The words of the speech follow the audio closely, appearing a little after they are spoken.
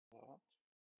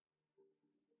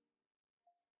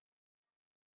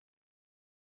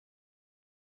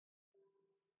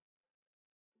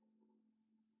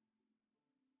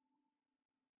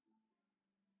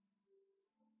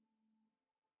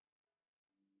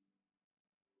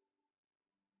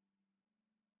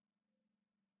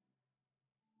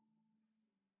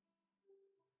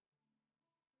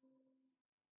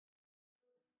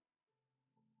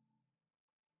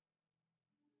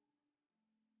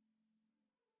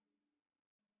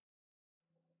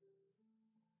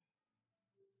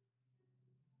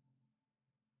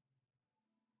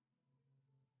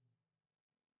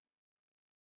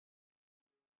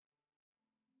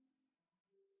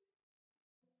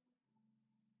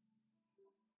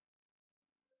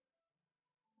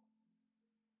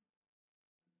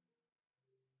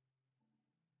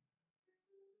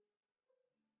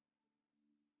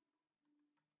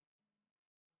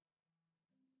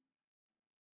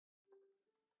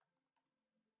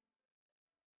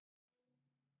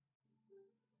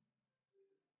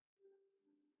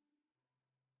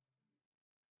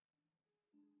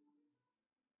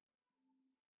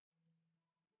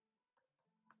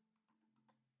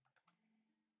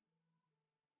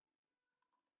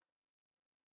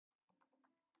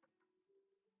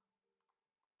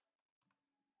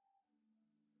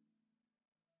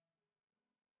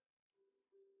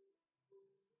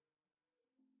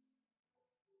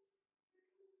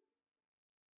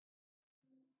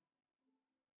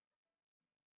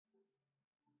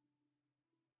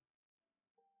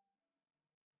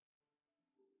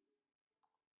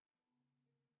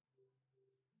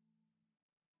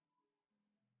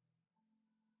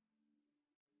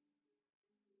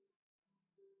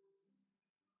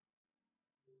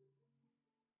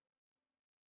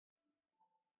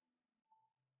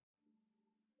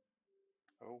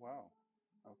Oh wow.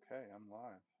 Okay, I'm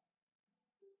live.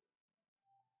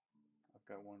 I've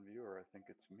got one viewer. I think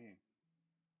it's me.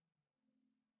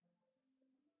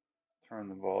 Turn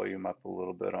the volume up a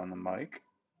little bit on the mic.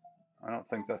 I don't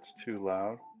think that's too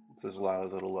loud. It's as loud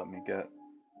as it'll let me get.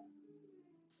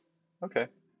 Okay,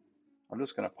 I'm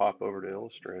just going to pop over to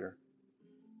Illustrator.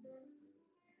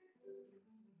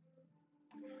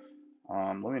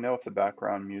 Let me know if the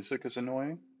background music is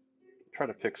annoying. Try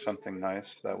to pick something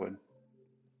nice that would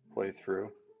play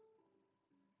through.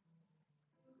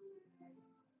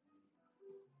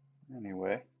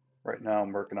 Anyway, right now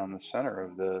I'm working on the center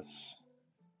of this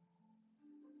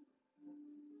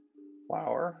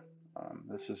flower.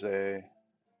 This is a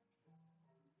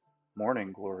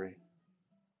morning glory,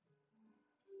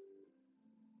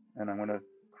 and I'm going to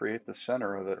create the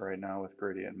center of it right now with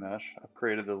gradient mesh. I've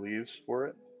created the leaves for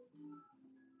it.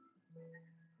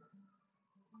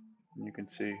 And you can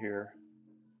see here,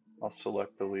 I'll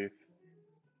select the leaf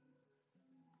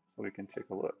so we can take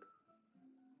a look.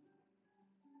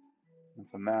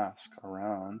 It's a mask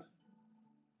around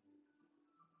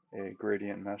a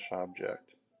gradient mesh object.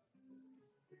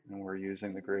 And we're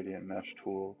using the gradient mesh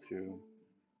tool to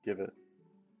give it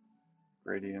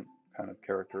gradient kind of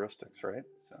characteristics, right?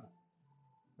 So,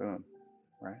 boom,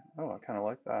 right? Oh, I kind of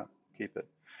like that. Keep it.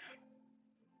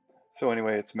 So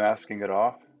anyway, it's masking it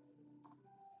off.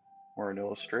 We're in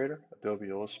Illustrator, Adobe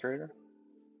Illustrator.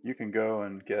 You can go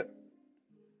and get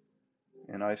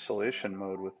in isolation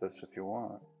mode with this if you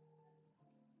want,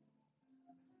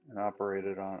 and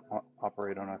operate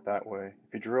on it that way.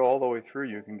 If you drill all the way through,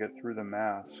 you can get through the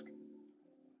mask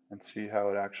and see how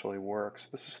it actually works.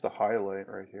 This is the highlight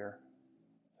right here,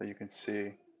 so you can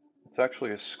see it's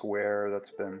actually a square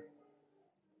that's been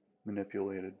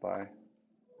manipulated by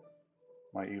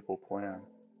my evil plan.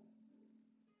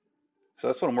 So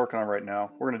that's what I'm working on right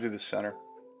now. We're going to do the center.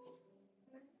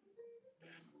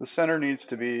 The center needs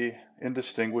to be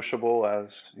indistinguishable,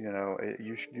 as you know,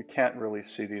 you can't really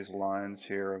see these lines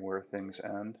here and where things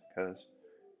end, because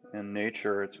in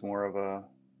nature it's more of a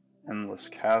endless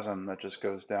chasm that just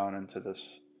goes down into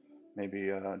this maybe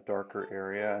a darker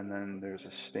area, and then there's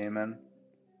a stamen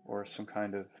or some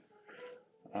kind of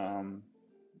um,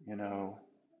 you know,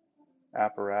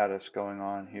 apparatus going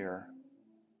on here.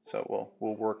 So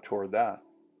we'll work toward that.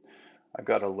 I've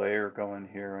got a layer going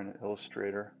here in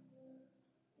Illustrator.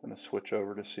 I'm going to switch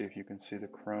over to see if you can see the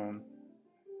chrome.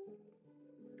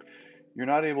 You're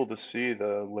not able to see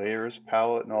the layers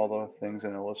palette and all the things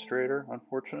in Illustrator,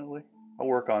 unfortunately. I'll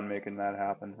work on making that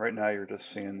happen. Right now you're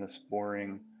just seeing this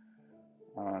boring,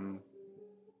 um,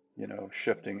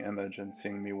 shifting image, and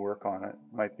seeing me work on it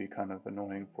might be kind of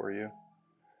annoying for you.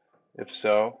 If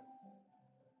so,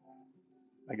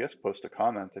 I guess post a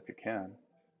comment if you can.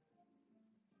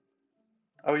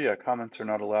 Oh yeah, comments are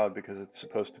not allowed because it's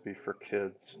supposed to be for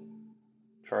kids.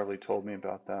 Charlie told me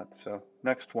about that. So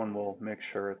next one we'll make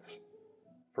sure it's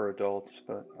for adults,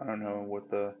 but I don't know what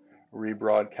the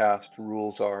rebroadcast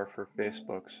rules are for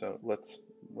Facebook. So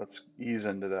let's ease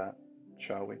into that,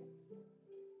 shall we?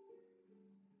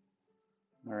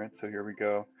 All right, so here we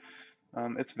go.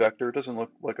 It's vector. It doesn't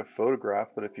look like a photograph,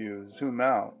 but if you zoom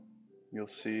out, you'll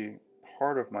see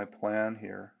part of my plan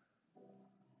here.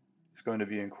 It's going to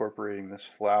be incorporating this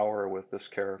flower with this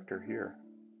character here,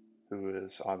 who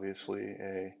is obviously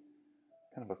a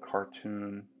kind of a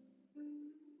cartoon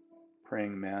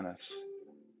praying mantis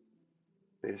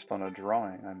based on a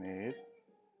drawing I made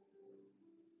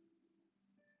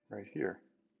right here.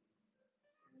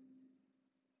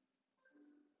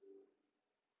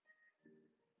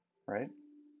 Right?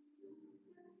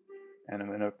 And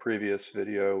in a previous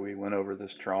video, we went over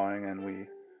this drawing and we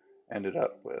ended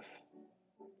up with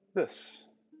this,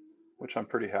 which I'm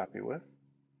pretty happy with.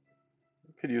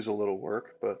 It could use a little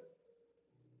work, but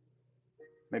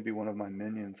maybe one of my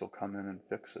minions will come in and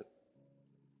fix it.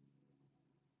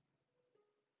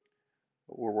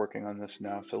 But we're working on this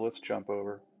now, so let's jump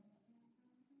over.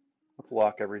 Let's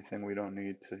lock everything we don't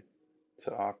need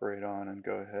to operate on and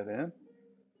go ahead in.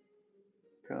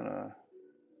 Gonna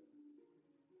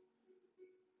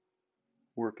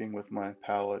working with my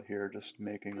palette here, just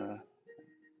making a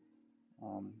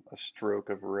stroke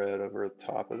of red over the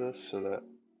top of this so that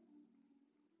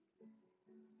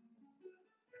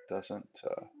it doesn't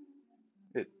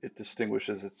it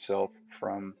distinguishes itself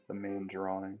from the main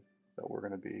drawing that we're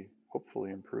going to be hopefully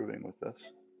improving with this.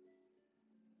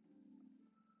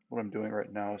 What I'm doing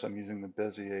right now is I'm using the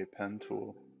Bezier pen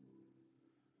tool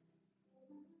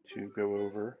to go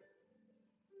over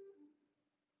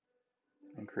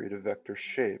and create a vector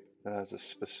shape that has a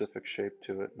specific shape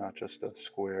to it, not just a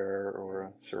square or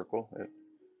a circle.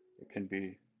 It can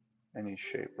be any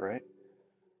shape, right?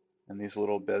 And these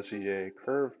little Bezier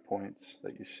curve points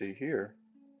that you see here,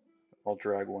 I'll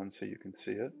drag one so you can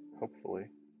see it, hopefully.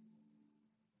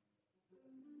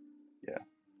 Yeah.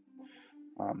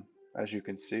 As you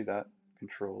can see, that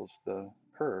controls the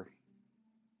curve.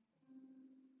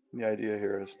 The idea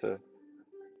here is to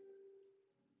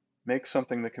make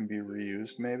something that can be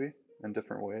reused maybe in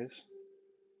different ways.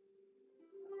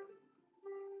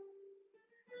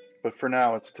 But for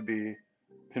now, it's to be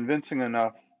convincing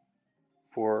enough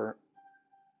for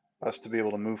us to be able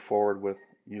to move forward with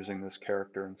using this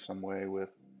character in some way with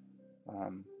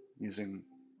using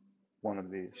one of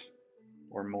these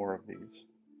or more of these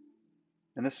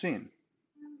in a scene.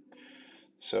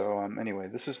 So anyway,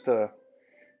 this is the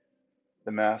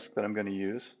mask that I'm going to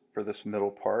use for this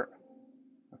middle part.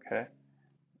 Okay,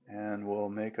 and we'll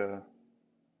make a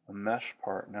mesh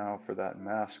part now for that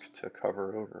mask to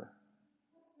cover over.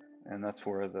 And that's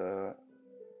where the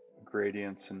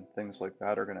gradients and things like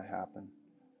that are going to happen.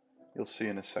 You'll see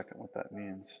in a second what that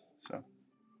means. So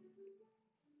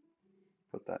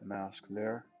put that mask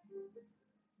there.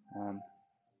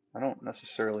 I don't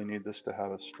necessarily need this to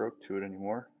have a stroke to it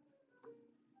anymore.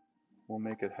 We'll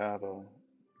make it have a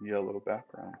yellow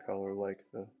background color like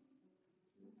the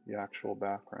actual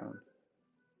background.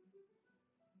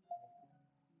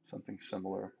 Something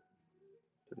similar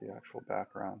to the actual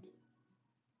background.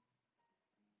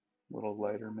 A little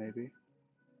lighter maybe.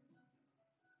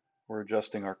 We're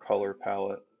adjusting our color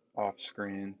palette off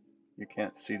screen. You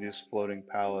can't see these floating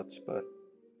palettes, but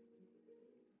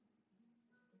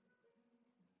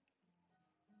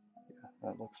yeah,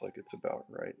 that looks like it's about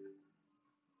right.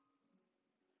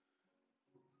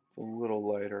 It's a little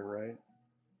lighter, right?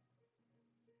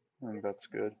 I think that's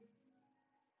good.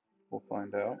 We'll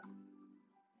find out.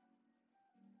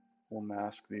 We'll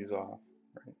mask these off,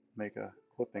 right? Make a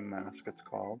clipping mask, it's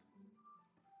called.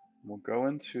 We'll go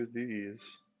into these,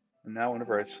 and now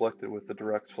whenever I select it with the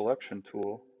direct selection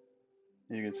tool,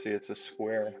 you can see it's a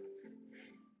square.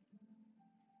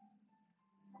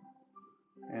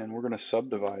 And we're going to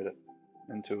subdivide it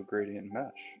into a gradient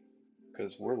mesh,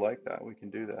 because we're like that, we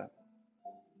can do that.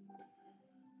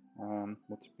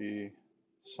 Let's be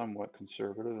somewhat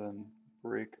conservative and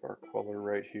break our color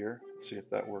right here, see if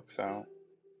that works out.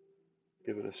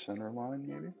 Give it a center line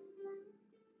maybe.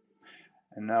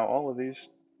 And now all of these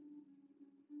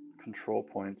control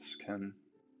points can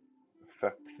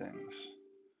affect things.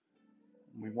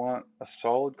 We want a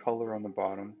solid color on the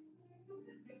bottom,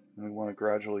 and we want to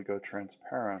gradually go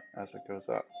transparent as it goes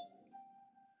up.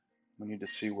 We need to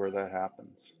see where that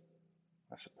happens,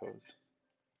 I suppose.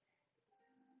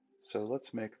 So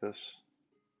let's make this,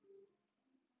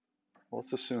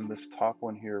 let's assume this top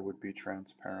one here would be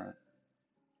transparent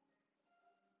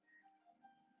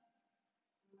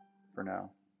for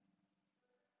now.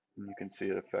 And you can see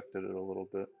it affected it a little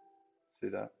bit. See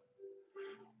that?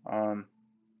 And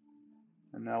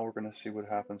now we're going to see what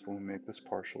happens when we make this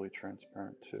partially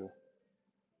transparent too.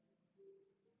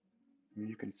 And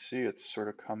you can see it's sort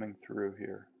of coming through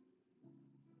here.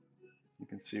 You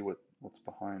can see what's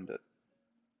behind it.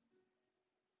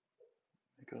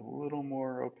 Make it a little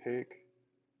more opaque.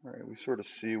 All right, we sort of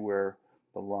see where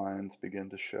the lines begin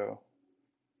to show.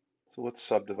 So let's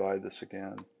subdivide this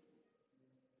again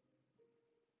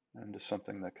into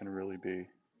something that can really be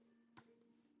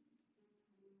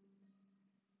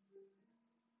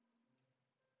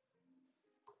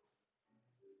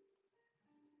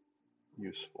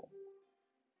useful.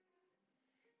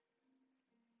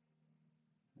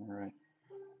 All right,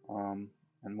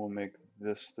 and we'll make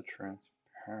this the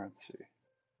transparency.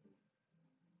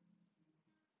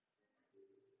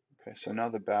 Okay, so now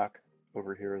the back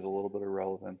over here is a little bit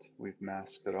irrelevant. We've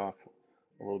masked it off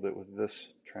a little bit with this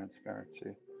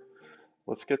transparency.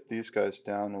 Let's get these guys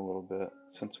down a little bit.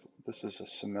 Since this is a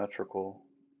symmetrical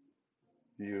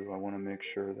view, I want to make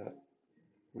sure that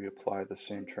we apply the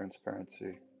same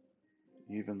transparency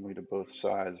evenly to both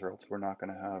sides, or else we're not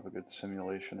going to have a good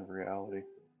simulation of reality.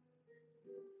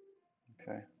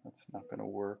 Okay, that's not going to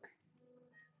work.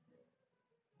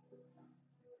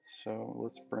 So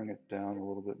let's bring it down a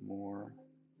little bit more.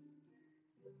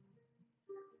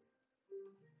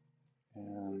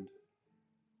 And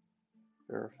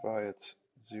verify it's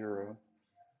 0.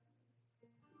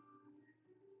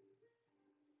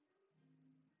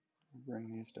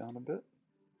 Bring these down a bit.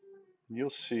 And you'll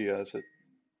see as it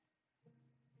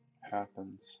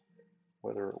happens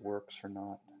whether it works or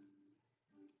not.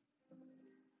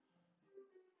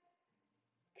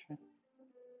 Okay.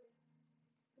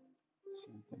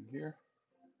 Same thing here.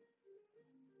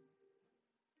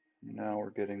 Now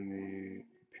we're getting the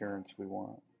appearance we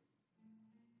want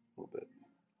a little bit.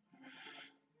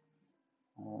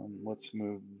 Let's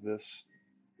move this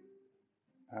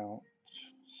out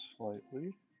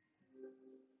slightly.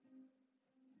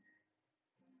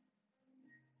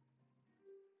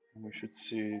 And we should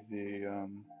see the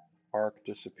arc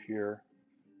disappear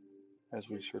as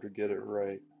we sort of get it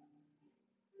right.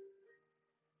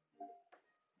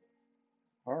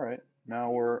 All right,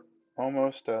 now we're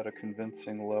almost at a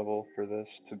convincing level for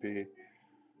this to be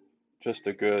just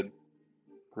a good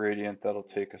gradient that'll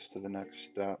take us to the next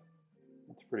step.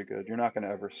 That's pretty good. You're not going to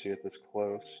ever see it this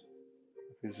close.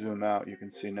 If you zoom out, you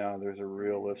can see now there's a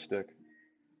realistic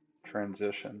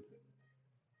transition.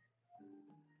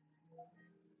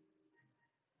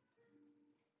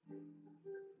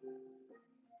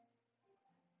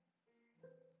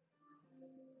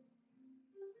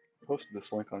 I posted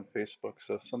this link on Facebook,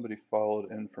 so if somebody followed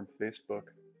in from Facebook,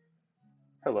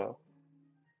 hello.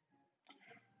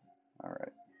 All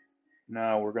right,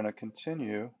 now we're going to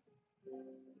continue.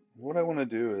 What I want to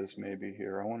do is maybe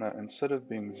here, I want to, instead of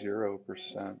being 0%,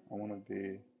 I want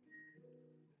to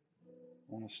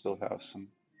still have some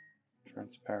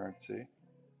transparency,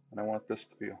 and I want this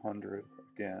to be 100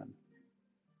 again.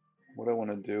 What I want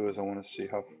to do is I want to see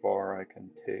how far I can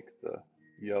take the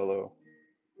yellow,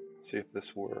 see if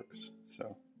this works.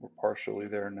 So we're partially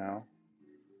there now.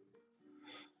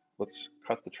 Let's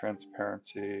cut the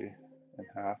transparency in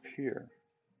half here.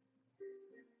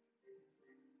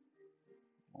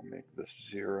 I'll make this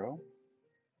 0.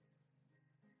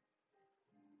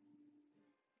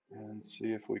 And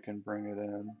see if we can bring it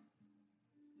in.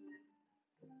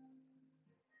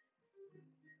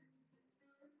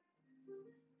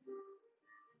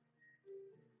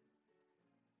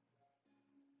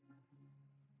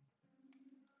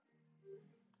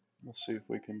 We'll see if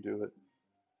we can do it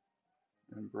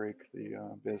and break the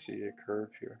Bezier curve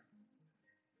here.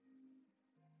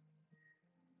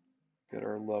 Get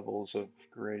our levels of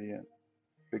gradient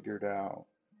figured out.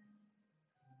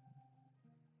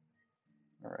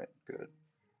 All right, good.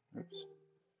 Oops.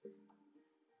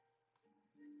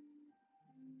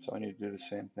 So I need to do the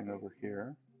same thing over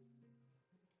here.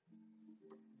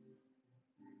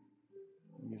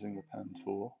 Using the pen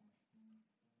tool.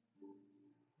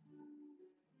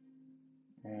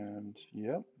 And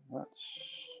yep, that's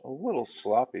a little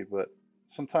sloppy, but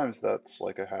sometimes that's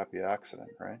like a happy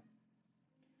accident, right?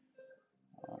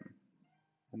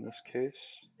 In this case,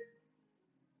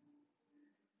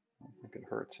 I don't think it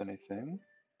hurts anything,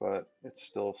 but it's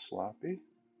still sloppy.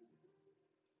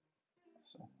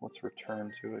 So let's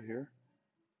return to it here.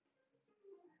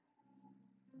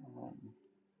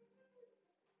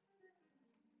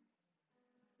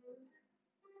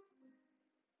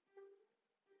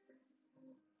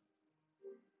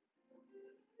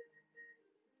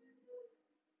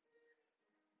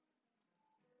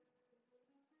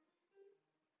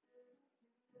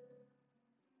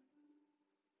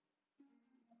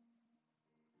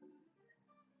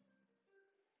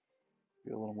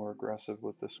 Be a little more aggressive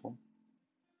with this one.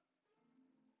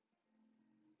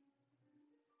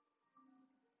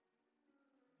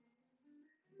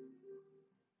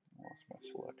 I lost my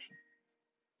selection.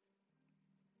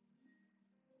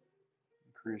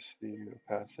 Increase the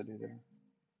opacity there.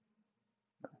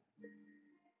 No.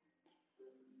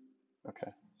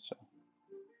 Okay, so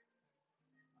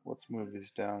let's move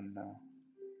these down now.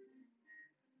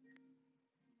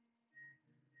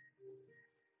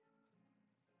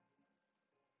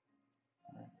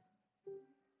 All right.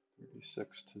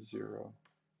 36 to 0.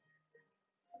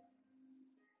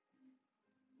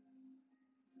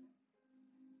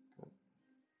 Good.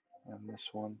 And this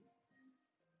one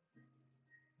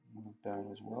move down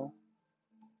as well.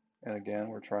 And again,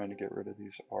 we're trying to get rid of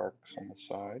these arcs on the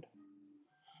side,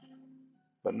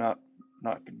 but not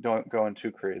don't going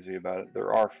too crazy about it.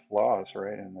 There are flaws,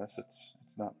 right, in this. It's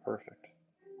not perfect.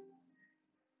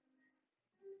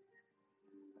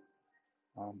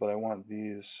 But I want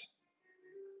these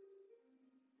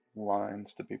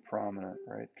lines to be prominent,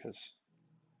 right? Because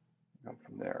go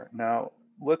from there. Now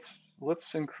let's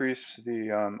increase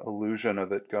the illusion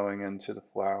of it going into the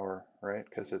flower, right?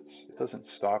 Because it doesn't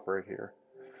stop right here.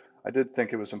 I did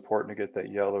think it was important to get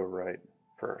that yellow right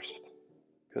first,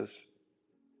 because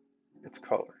it's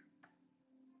color.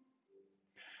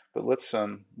 But let's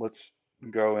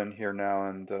go in here now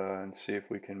and see if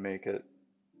we can make it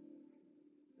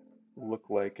look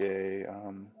like a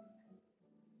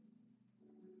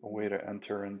way to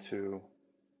enter into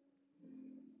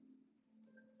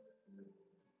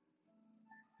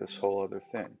this whole other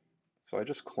thing. So I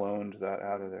just cloned that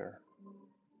out of there,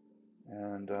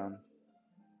 and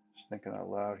just thinking out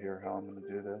loud here how I'm going to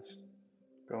do this.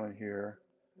 Go in here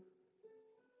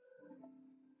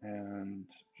and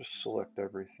just select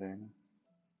everything.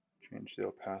 Change the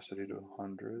opacity to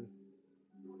 100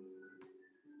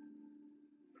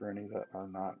 for any that are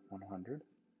not 100.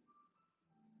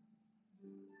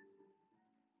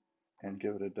 And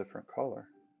give it a different color.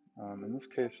 In this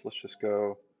case, let's just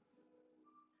go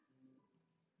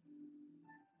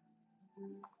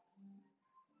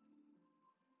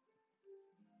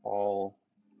all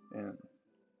in.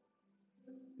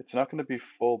 It's not going to be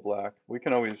full black. We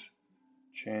can always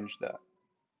change that.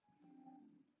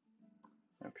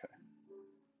 Okay.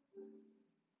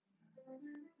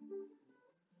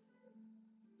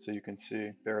 So you can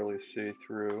see, barely see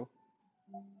through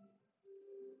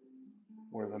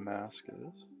where the mask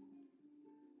is.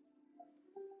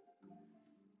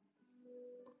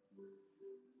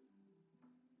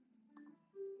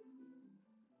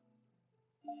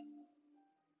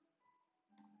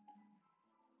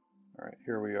 All right,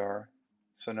 here we are.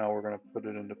 So now we're going to put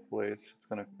it into place. It's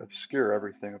going to obscure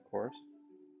everything, of course,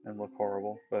 and look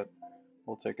horrible, but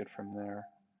we'll take it from there.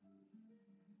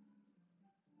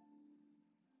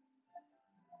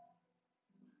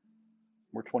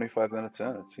 We're 25 minutes in.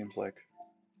 It seems like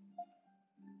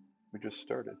we just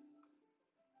started.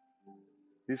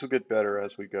 These will get better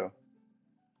as we go.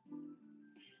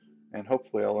 And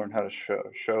hopefully I'll learn how to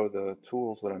show the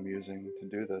tools that I'm using to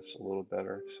do this a little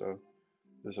better. So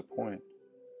there's a point.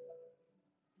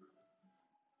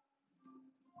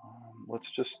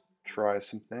 Let's just try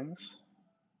some things.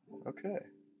 Okay.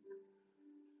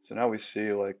 So now we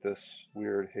see like this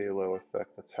weird halo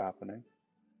effect that's happening.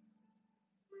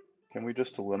 Can we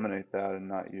just eliminate that and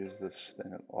not use this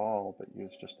thing at all, but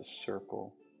use just a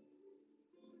circle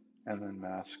and then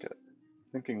mask it?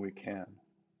 I'm thinking we can.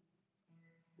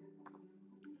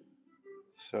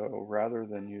 So rather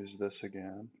than use this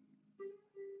again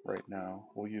right now,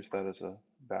 we'll use that as a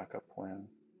backup plan.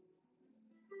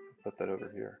 Put that over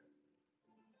here.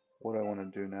 What I want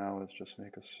to do now is just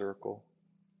make a circle.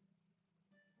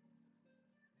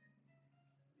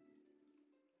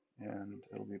 And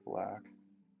it'll be black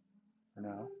for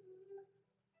now,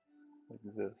 like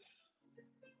this.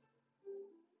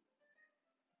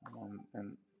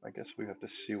 And I guess we have to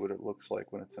see what it looks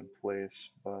like when it's in place,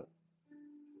 but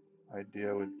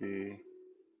idea would be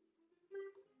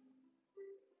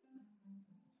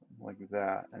like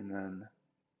that, and then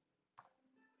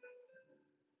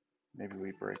maybe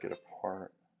we break it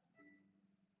apart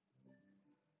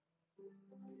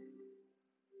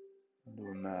into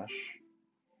a mesh,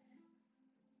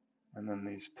 and then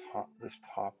this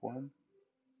top one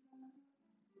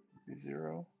would be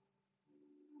 0.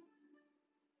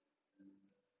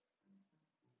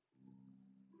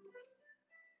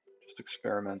 Just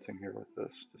experimenting here with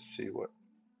this to see what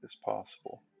is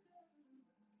possible.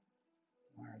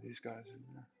 Why are these guys in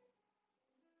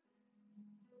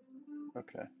there?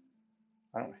 Okay,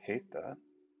 I don't hate that.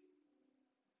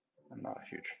 I'm not a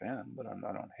huge fan, but I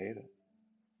don't hate it.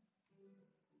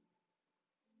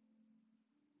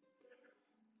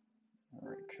 All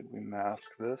right, could we mask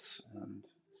this and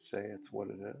say it's what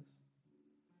it is?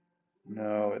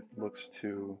 No, it looks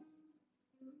too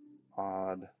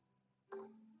odd.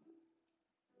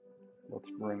 Let's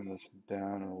bring this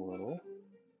down a little.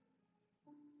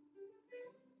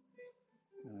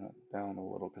 Down a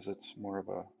little because it's more of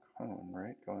a cone,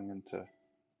 right? Going into.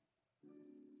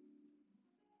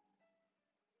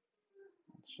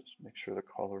 Let's just make sure the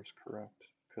color's correct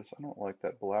because I don't like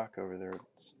that black over there.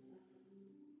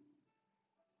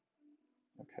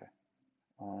 Okay.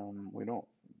 We don't.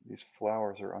 These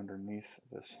flowers are underneath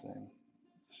this thing,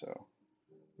 so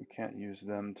we can't use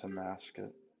them to mask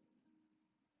it.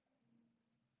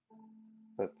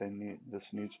 But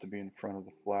this needs to be in front of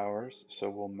the flowers, so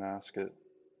we'll mask it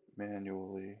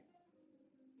manually.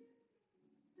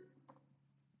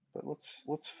 But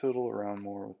let's fiddle around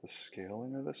more with the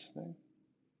scaling of this thing.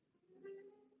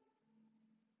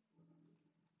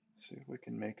 See if we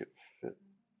can make it fit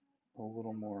a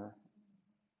little more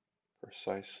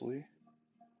precisely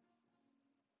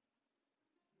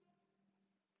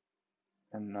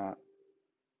and not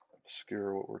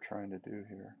obscure what we're trying to do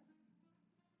here.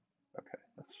 Okay,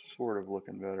 that's sort of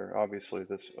looking better. Obviously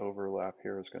this overlap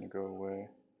here is going to go away.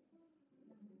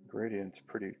 Gradient's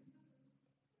pretty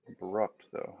abrupt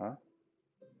though, huh?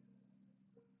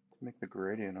 Let's make the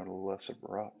gradient a little less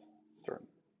abrupt. Starting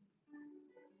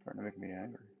to make me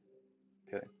angry.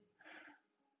 Okay.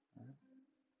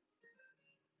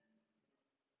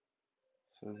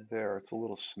 So there, it's a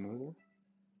little smoother.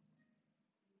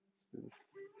 Let's do the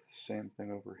same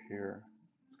thing over here.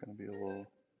 It's going to be a little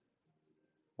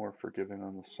more forgiving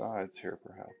on the sides here,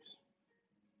 perhaps.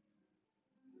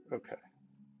 Okay.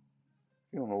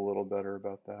 Feeling a little better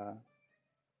about that.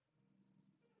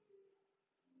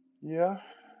 Yeah,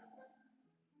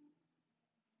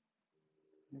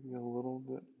 Maybe a little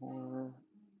bit more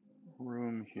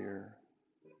room here.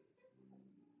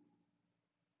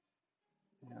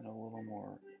 And a little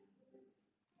more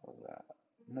of that.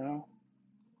 No?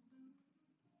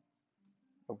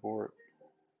 Abort.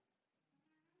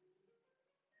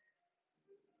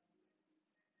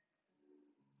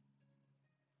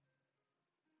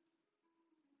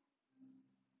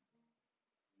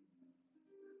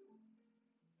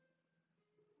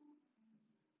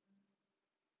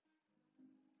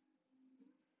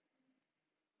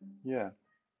 Yeah,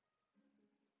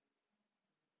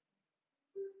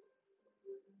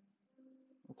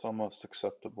 it's almost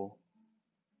acceptable.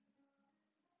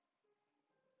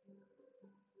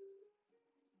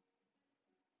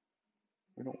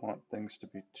 We don't want things to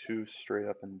be too straight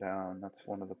up and down. That's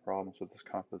one of the problems with this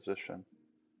composition.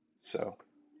 So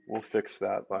we'll fix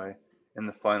that by, in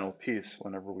the final piece,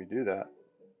 whenever we do that,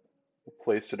 we'll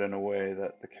place it in a way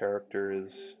that the character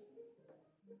is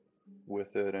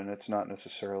with it and it's not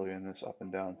necessarily in this up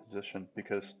and down position,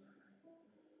 because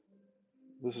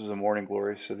this is a morning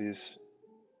glory, so these,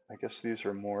 I guess these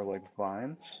are more like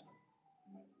vines,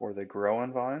 or they grow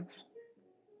on vines.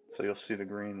 So you'll see the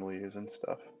green leaves and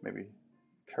stuff. Maybe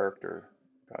character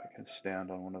guy can stand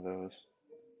on one of those.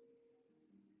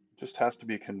 It just has to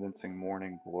be convincing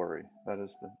morning glory. That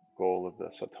is the goal of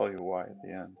this. I'll tell you why at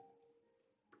the end.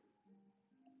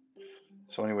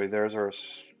 So anyway, there's our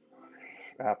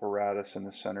apparatus in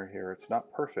the center here. It's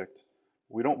not perfect.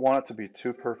 We don't want it to be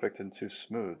too perfect and too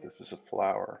smooth. This is a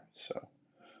flower, so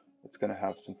it's going to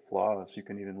have some flaws. You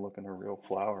can even look in a real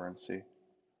flower and see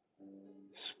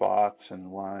spots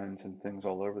and lines and things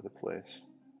all over the place.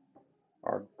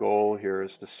 Our goal here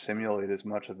is to simulate as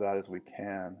much of that as we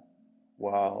can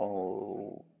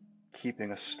while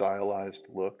keeping a stylized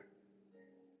look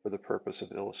for the purpose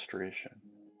of illustration.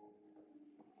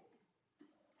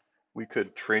 We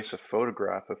could trace a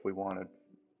photograph if we wanted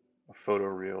a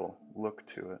photoreal look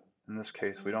to it. In this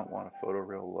case, we don't want a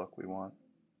photoreal look. We want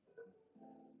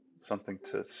something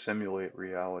to simulate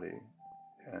reality.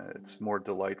 It's more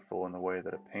delightful in the way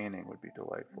that a painting would be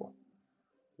delightful.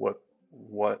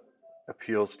 What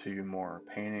appeals to you more,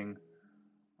 a painting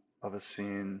of a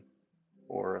scene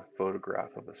or a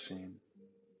photograph of a scene?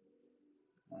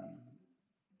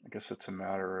 I guess it's a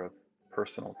matter of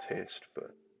personal taste,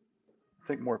 but I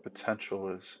think more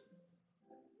potential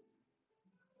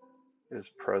is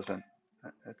present.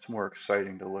 It's more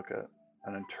exciting to look at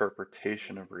an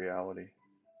interpretation of reality.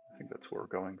 I think that's what we're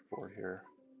going for here.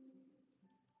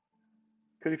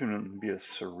 Could even be a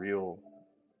surreal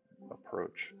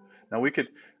approach. Now we could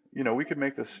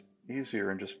make this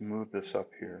easier and just move this up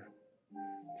here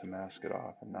to mask it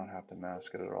off and not have to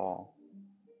mask it at all.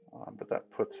 But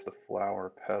that puts the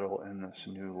flower petal in this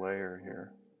new layer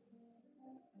here.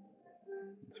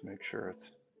 Let's make sure it's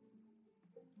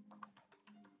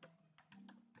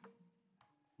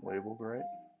labeled right,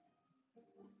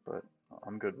 but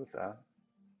I'm good with that.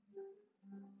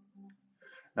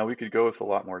 Now we could go with a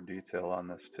lot more detail on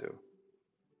this too.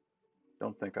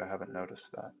 Don't think I haven't noticed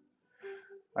that.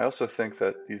 I also think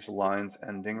that these lines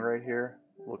ending right here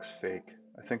looks fake.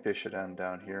 I think they should end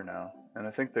down here now. And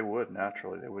I think they would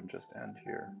naturally. They wouldn't just end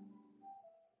here.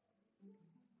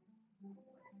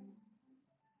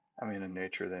 I mean, in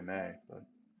nature they may, but.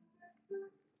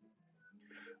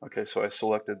 Okay, so I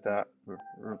selected that.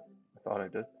 I thought I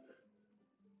did.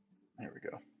 Here we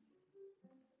go.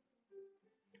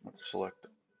 Let's select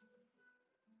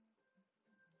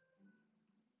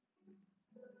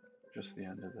just the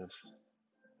end of this.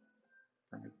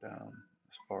 Bring it down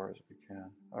as far as we can.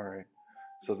 All right.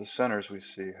 So the centers we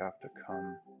see have to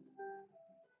come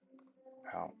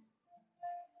out.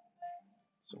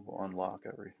 So we'll unlock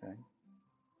everything.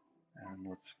 And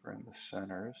let's bring the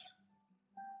centers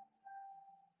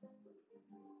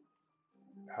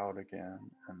out again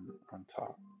and on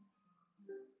top.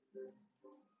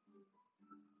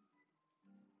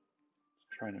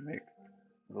 Just trying to make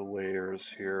the layers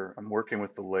here. I'm working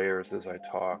with the layers as I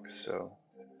talk, so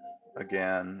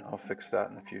again, I'll fix that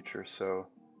in the future. So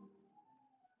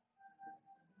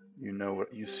you know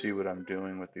what you see what I'm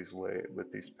doing with these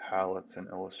palettes in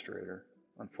Illustrator.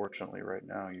 Unfortunately, right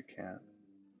now you can't.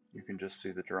 You can just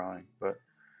see the drawing, but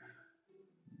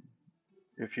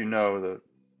if you know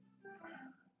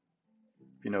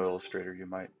Illustrator, you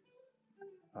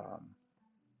um,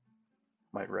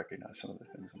 might recognize some of the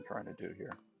things I'm trying to do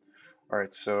here. All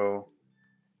right, so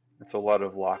it's a lot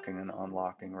of locking and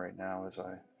unlocking right now as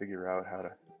I figure out how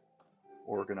to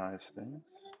organize things.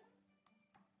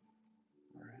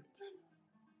 All right.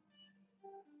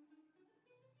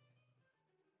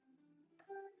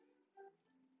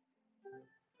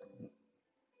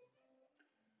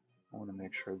 I want to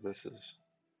make sure this is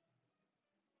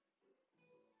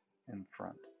in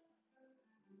front.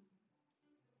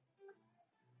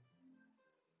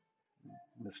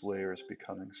 This layer is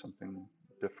becoming something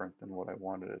different than what I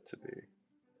wanted it to be.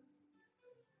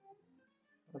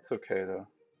 That's okay though.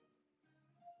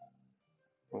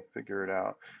 We'll figure it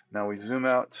out. Now we zoom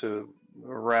out to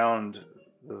around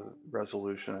the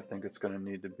resolution I think it's going to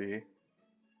need to be.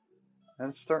 And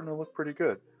it's starting to look pretty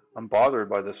good. I'm bothered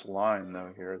by this line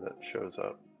though here that shows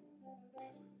up.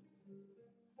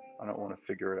 I don't want to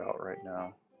figure it out right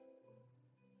now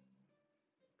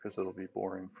because it'll be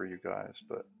boring for you guys,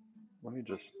 but let me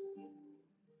just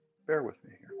bear with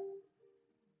me here.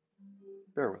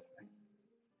 Bear with me.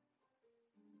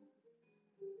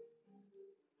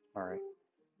 All right.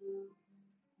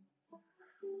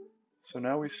 So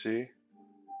now we see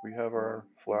we have our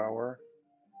flower.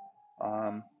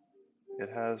 It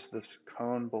has this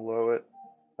cone below it.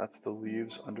 That's the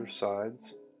leaves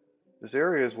undersides. There's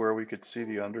areas where we could see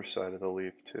the underside of the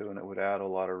leaf too, and it would add a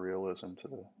lot of realism to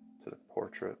the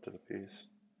portrait, to the piece.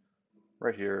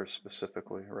 Right here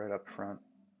specifically, right up front,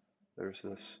 there's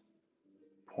this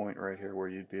point right here where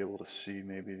you'd be able to see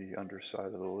maybe the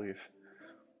underside of the leaf.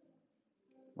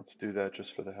 Let's do that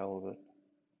just for the hell of it.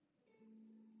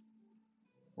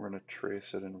 We're going to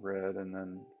trace it in red and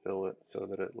then fill it so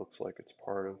that it looks like it's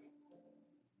part of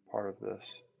this.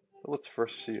 But let's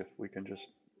first see if we can just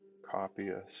copy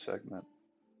a segment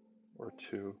or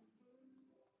two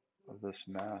of this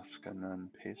mask and then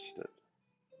paste it.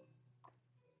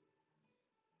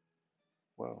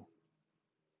 Whoa.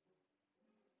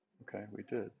 Okay, we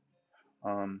did.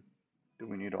 Do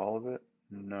we need all of it?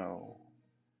 No.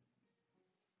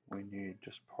 We need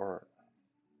just part.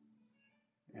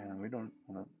 And we don't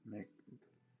want to make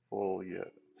full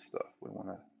yet stuff. We want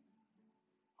to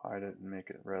hide it and make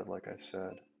it red like I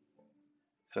said.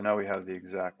 So now we have the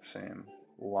exact same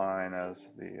line as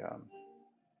the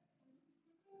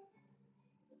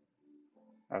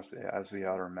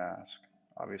outer mask.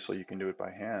 Obviously you can do it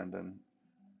by hand, and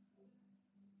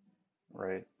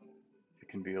right, it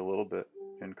can be a little bit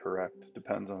incorrect.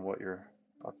 Depends on what you're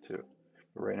up to.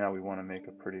 But right now we want to make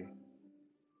a pretty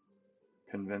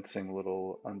convincing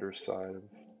little underside of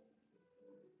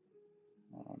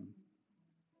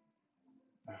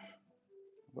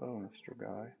hello, Mr.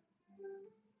 Guy.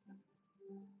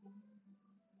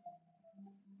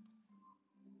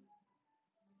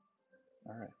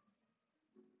 All right.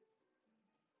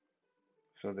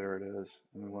 So there it is.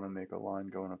 And we want to make a line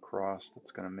going across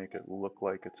that's going to make it look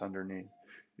like it's underneath.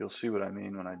 You'll see what I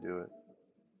mean when I do it.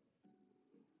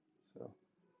 So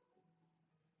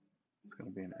it's going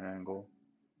to be an angle.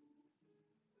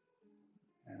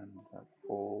 And that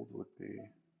fold would be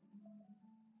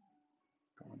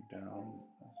going down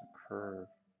as a curve.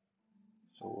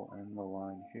 So we'll end the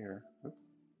line here. Oops.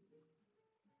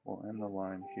 We'll end the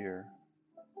line here.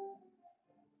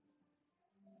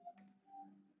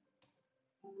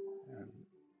 And,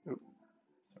 oops,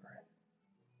 sorry.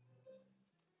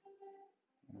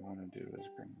 What I want to do is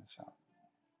bring this out.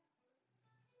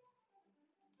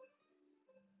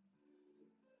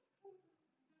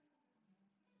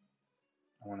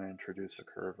 I want to introduce a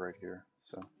curve right here.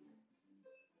 So of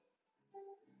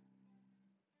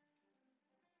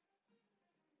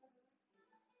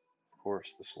course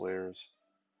this layer's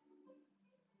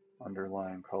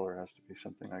underlying color has to be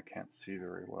something I can't see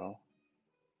very well.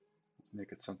 Let's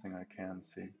make it something I can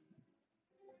see.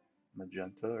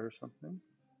 Magenta or something?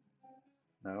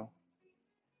 No?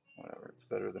 Whatever, it's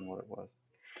better than what it was.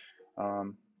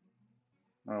 Well,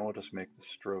 we'll just make the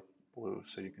stroke blue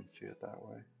so you can see it that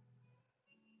way.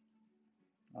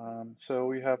 So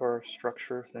we have our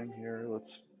structure thing here.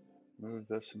 Let's move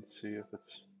this and see if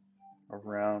it's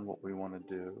around what we want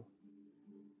to do.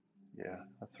 Yeah,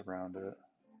 that's around it.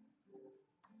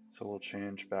 So we'll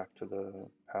change back to the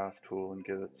path tool and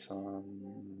give it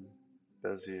some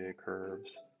Bezier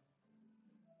curves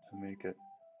to make it,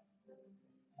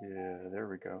 yeah, there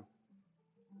we go.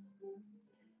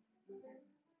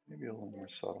 Maybe a little more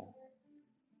subtle.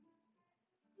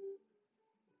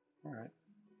 All right,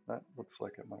 that looks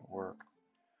like it might work.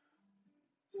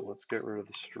 So let's get rid of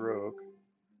the stroke.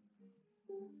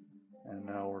 And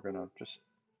now we're gonna just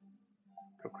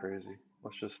go crazy.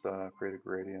 Let's just create a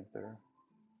gradient there.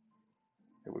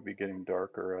 It would be getting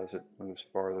darker as it moves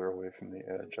farther away from the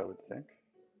edge, I would think.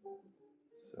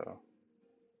 So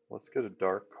let's get a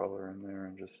dark color in there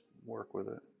and just work with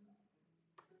it.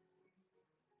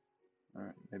 All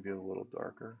right, maybe a little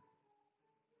darker.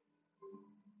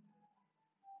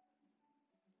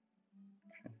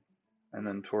 Okay. And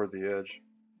then toward the edge,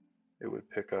 it would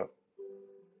pick up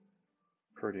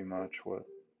pretty much what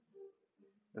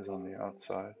is on the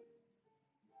outside.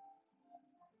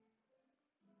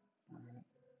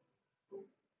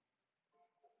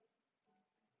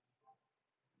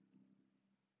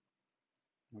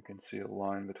 We can see a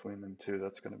line between them too.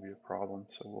 That's going to be a problem.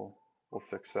 So we'll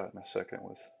fix that in a second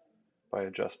with by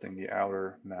adjusting the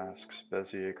outer mask's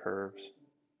Bezier curves.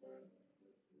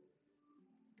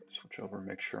 Switch over,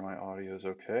 make sure my audio is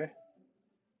okay.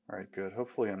 All right, good.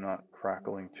 Hopefully I'm not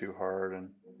crackling too hard and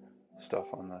stuff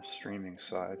on the streaming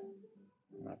side.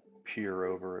 I'm going to peer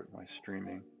over at my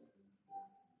streaming.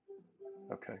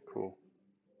 Okay, cool.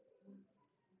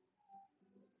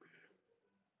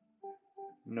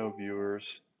 No viewers.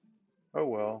 Oh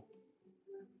well.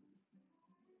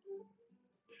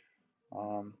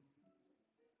 Um,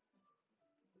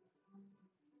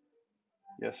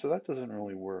 yeah, so that doesn't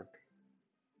really work.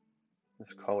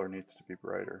 This color needs to be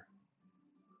brighter.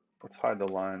 Let's hide the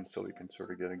lines so we can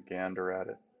sort of get a gander at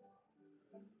it.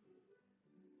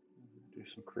 Do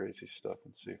some crazy stuff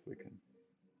and see if we can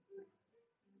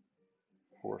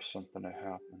force something to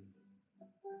happen.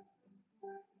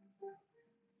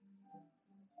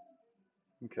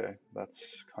 Okay, that's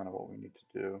kind of what we need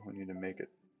to do. We need to make it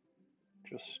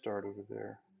just start over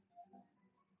there.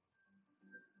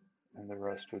 And the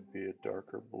rest would be a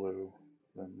darker blue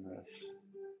than this.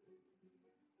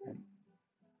 And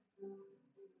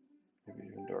maybe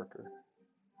even darker.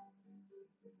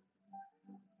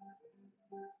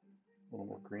 A little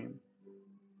more green.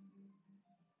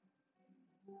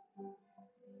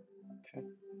 Okay.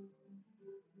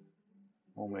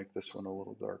 We'll make this one a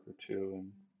little darker too,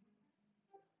 and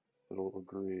it'll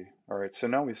agree. All right, so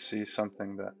now we see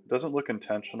something that doesn't look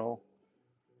intentional,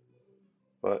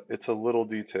 but it's a little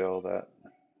detail that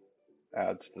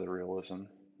adds to the realism,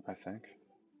 I think.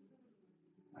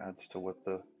 Adds to what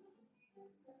the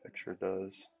picture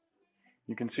does.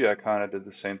 You can see I kind of did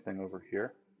the same thing over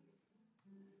here.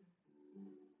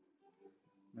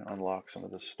 Unlock some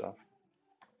of this stuff.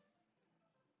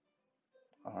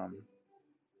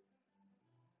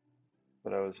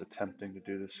 But I was attempting to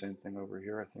do the same thing over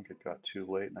here. I think it got too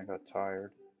late and I got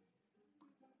tired.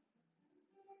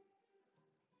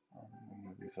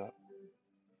 Move these up.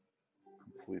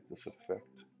 Complete this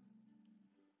effect.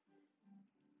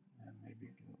 And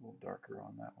maybe get a little darker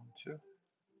on that one too.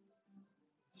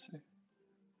 Let's see.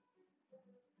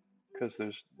 Because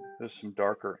there's some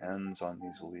darker ends on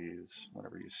these leaves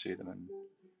whenever you see them, and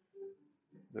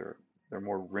they're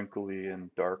more wrinkly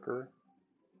and darker.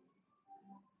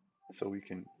 So we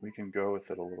can go with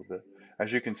it a little bit.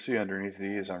 As you can see underneath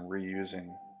these, I'm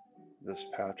reusing this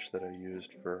patch that I used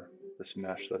for this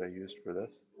mesh that I used for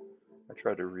this. I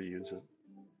tried to reuse it.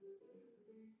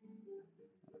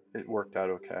 It worked out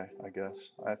okay, I guess.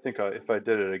 I think if I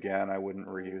did it again, I wouldn't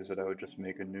reuse it. I would just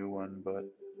make a new one, but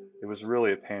it was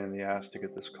really a pain in the ass to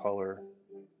get this color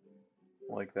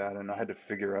like that, and I had to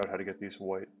figure out how to get these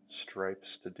white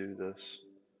stripes to do this.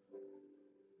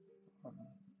 Um,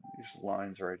 these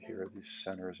lines right here, these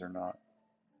centers are not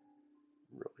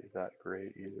really that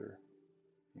great either.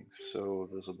 Being so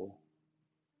visible.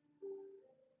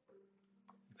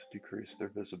 Let's decrease their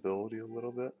visibility a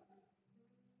little bit.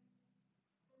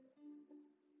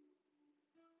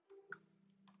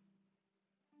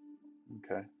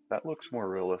 Okay, that looks more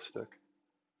realistic.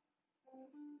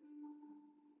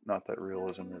 Not that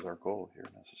realism is our goal here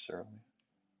necessarily.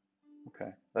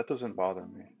 Okay, that doesn't bother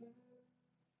me.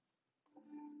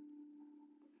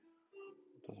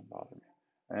 It doesn't bother me.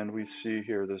 And we see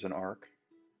here there's an arc.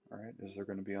 All right, is there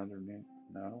going to be underneath?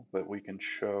 No, but we can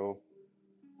show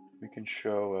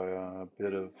a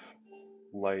bit of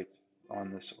light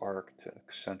on this arc to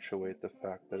accentuate the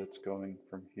fact that it's going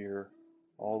from here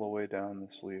all the way down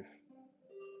this leaf,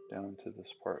 down to this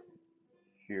part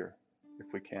here,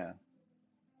 if we can.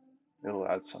 It'll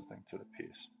add something to the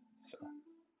piece. So,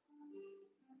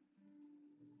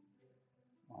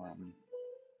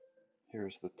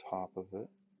 here's the top of it.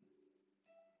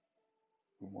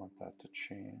 We want that to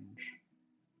change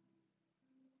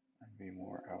and be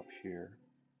more out here.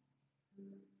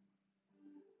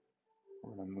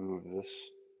 We're going to move this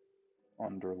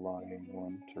underlying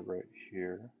one to right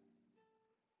here,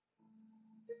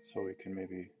 so we can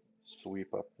maybe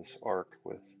sweep up this arc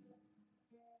with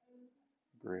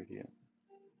gradient.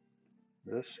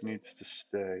 This needs to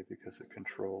stay because it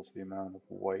controls the amount of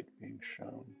white being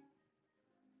shown.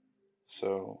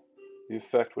 So the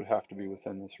effect would have to be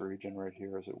within this region right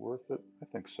here. Is it worth it? I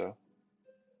think so.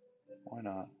 Why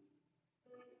not?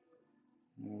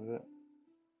 Move it.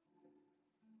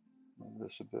 Move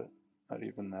this a bit. I'd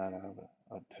even that out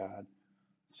a tad.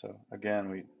 So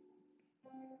again,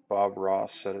 Bob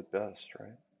Ross said it best,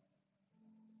 right?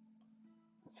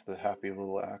 It's the happy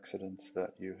little accidents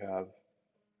that you have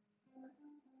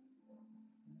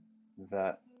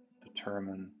that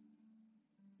determine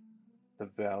the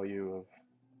value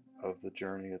of the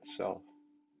journey itself.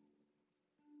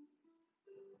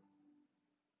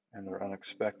 And they're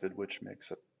unexpected, which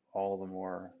makes it all the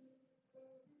more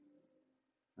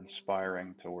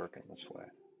inspiring to work in this way,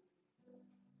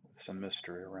 with some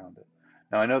mystery around it.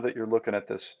 Now, I know that you're looking at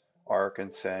this arc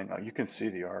and saying, oh, you can see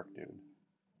the arc, dude.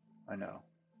 I know.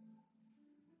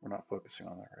 We're not focusing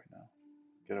on that right now.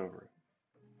 Get over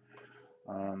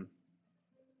it.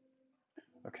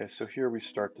 Okay, so here we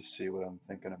start to see what I'm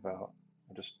thinking about.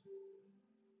 I just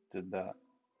did that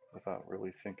without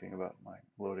really thinking about my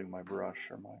loading my brush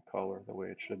or my color the way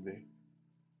it should be.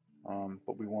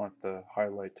 But we want the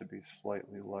highlight to be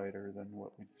slightly lighter than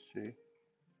what we'd see.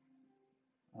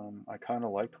 I kind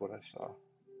of liked what I saw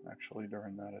actually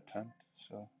during that attempt,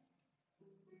 so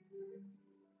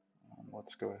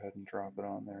let's go ahead and drop it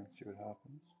on there and see what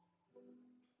happens.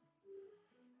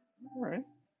 All right,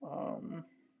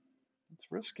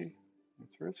 it's risky.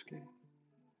 It's risky.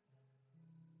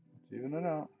 Let's even it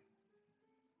out.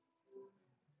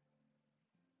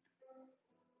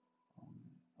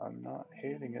 I'm not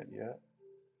hating it yet.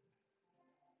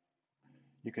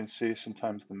 You can see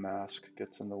sometimes the mask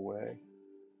gets in the way.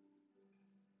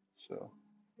 So,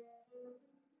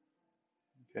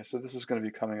 okay, so this is going to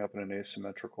be coming up in an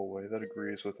asymmetrical way that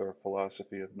agrees with our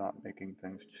philosophy of not making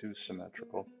things too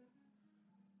symmetrical.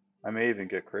 I may even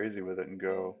get crazy with it and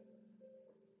go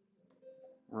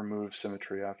remove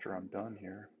symmetry after I'm done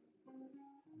here.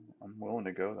 I'm willing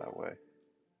to go that way.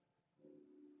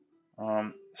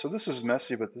 So this is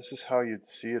messy, but this is how you'd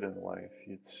see it in life.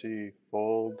 You'd see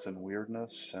folds and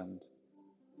weirdness, and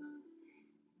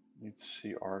you'd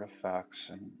see artifacts,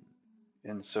 and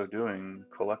in so doing,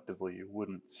 collectively, you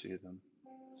wouldn't see them.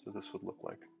 So this would look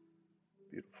like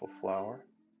a beautiful flower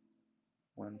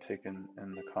when taken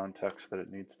in the context that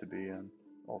it needs to be in,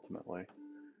 ultimately,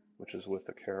 which is with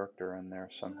the character in there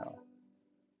somehow.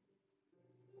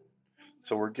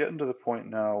 So we're getting to the point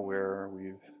now where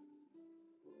we've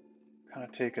kind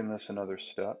of taken this another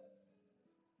step.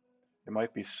 It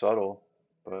might be subtle,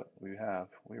 but we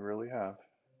really have.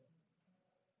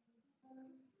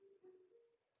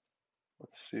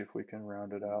 Let's see if we can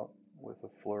round it out with a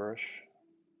flourish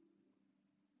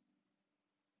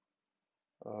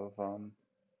of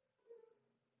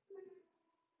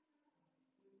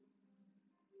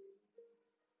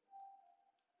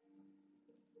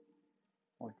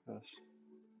like this.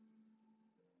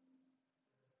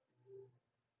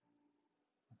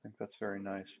 I think that's very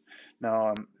nice.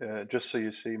 Now, just so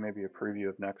you see, maybe a preview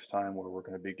of next time where we're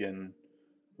going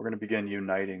to begin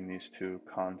uniting these two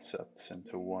concepts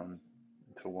into one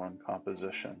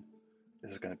composition.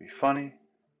 Is it going to be funny?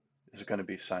 Is it going to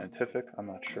be scientific? I'm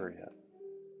not sure yet.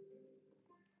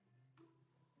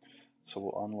 So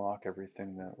we'll unlock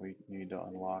everything that we need to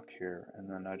unlock here, and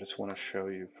then I just want to show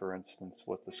you, for instance,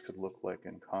 what this could look like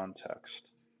in context.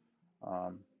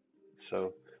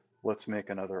 So let's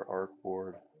make another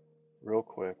artboard real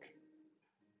quick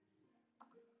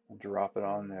and drop it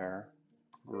on there,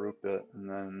 group it, and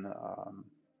then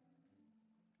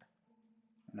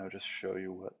just show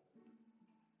you what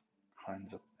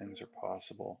kinds of things are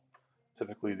possible.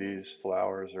 Typically these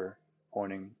flowers are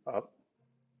pointing up.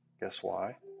 Guess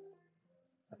why?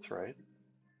 That's right.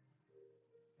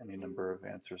 Any number of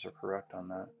answers are correct on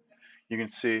that. You can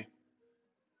see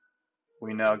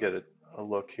we now get a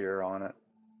look here on it,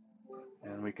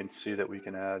 and we can see that we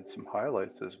can add some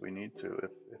highlights as we need to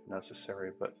if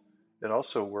necessary, but it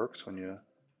also works when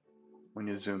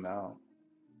you zoom out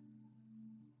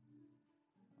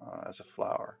as a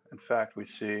flower. In fact, we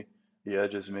see the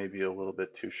edges may be a little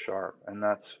bit too sharp, and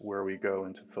that's where we go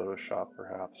into Photoshop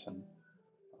perhaps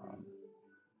um,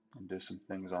 and do some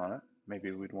things on it.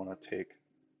 Maybe we'd want to take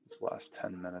this last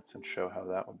 10 minutes and show how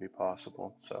that would be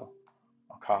possible. So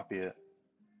I'll copy it.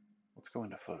 Let's go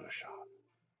into Photoshop.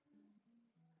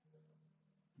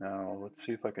 Now let's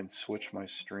see if I can switch my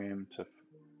stream to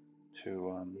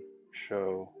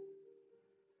show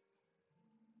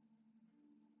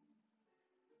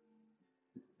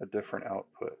a different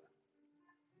output.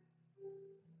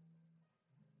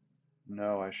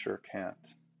 No, I sure can't.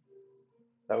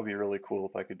 That would be really cool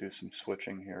if I could do some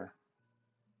switching here.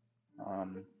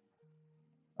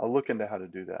 I'll look into how to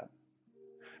do that.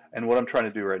 And what I'm trying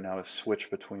to do right now is switch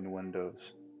between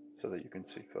windows so that you can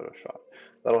see Photoshop.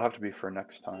 That'll have to be for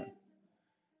next time.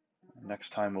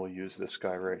 Next time we'll use this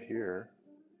guy right here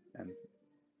and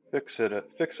fix it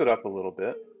up a little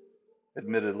bit.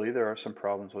 Admittedly, there are some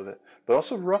problems with it, but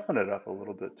also roughen it up a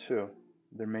little bit too.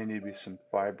 There may need to be some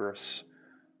fibrous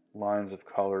lines of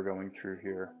color going through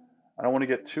here. I don't want to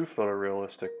get too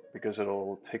photorealistic because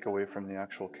it'll take away from the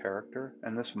actual character,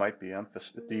 and this might be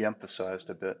de-emphasized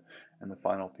a bit in the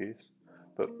final piece.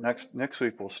 But next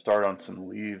week we'll start on some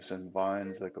leaves and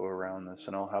vines that go around this,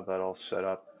 and I'll have that all set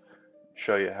up,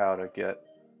 show you how to get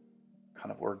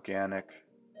kind of organic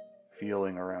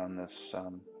feeling around this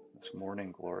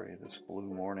morning glory, this blue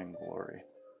morning glory.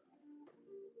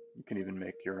 You can even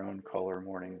make your own color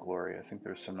morning glory. I think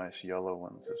there's some nice yellow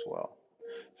ones as well.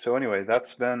 So anyway,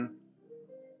 that's been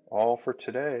all for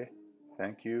today.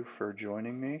 Thank you for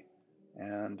joining me,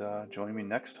 and join me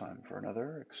next time for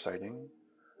another exciting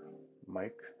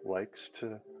Mike Likes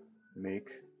to Make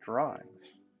Drawings.